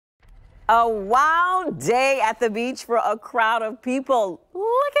A wild day at the beach for a crowd of people.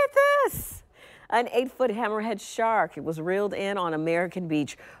 Look at this. An 8-foot hammerhead shark. It was reeled in on American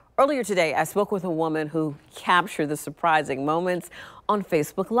Beach. Earlier today, I spoke with a woman who captured the surprising moments on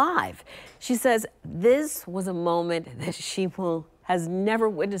Facebook Live. She says this was a moment that she has never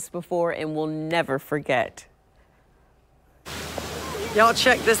witnessed before and will never forget. Y'all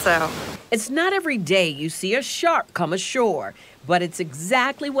check this out. It's not every day you see a shark come ashore, but it's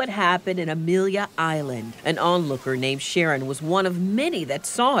exactly what happened in Amelia Island. An onlooker named Sharon was one of many that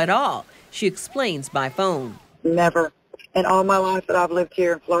saw it all. She explains by phone. Never. In all my life that I've lived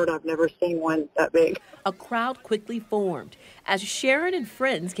here in Florida, I've never seen one that big. A crowd quickly formed as Sharon and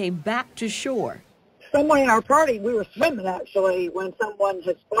friends came back to shore. Someone in our party, we were swimming actually, when someone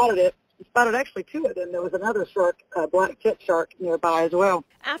had spotted it. Spotted actually two of them. There was another shark, a black tip shark, nearby as well.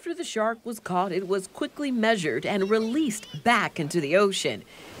 After the shark was caught, it was quickly measured and released back into the ocean.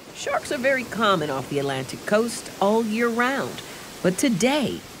 Sharks are very common off the Atlantic coast all year round. But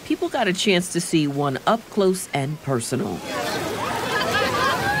today, people got a chance to see one up close and personal.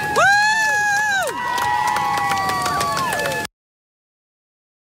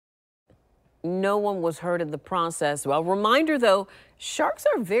 No one was hurt in the process. Well, reminder though, sharks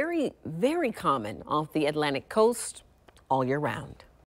are very, very common off the Atlantic coast all year round.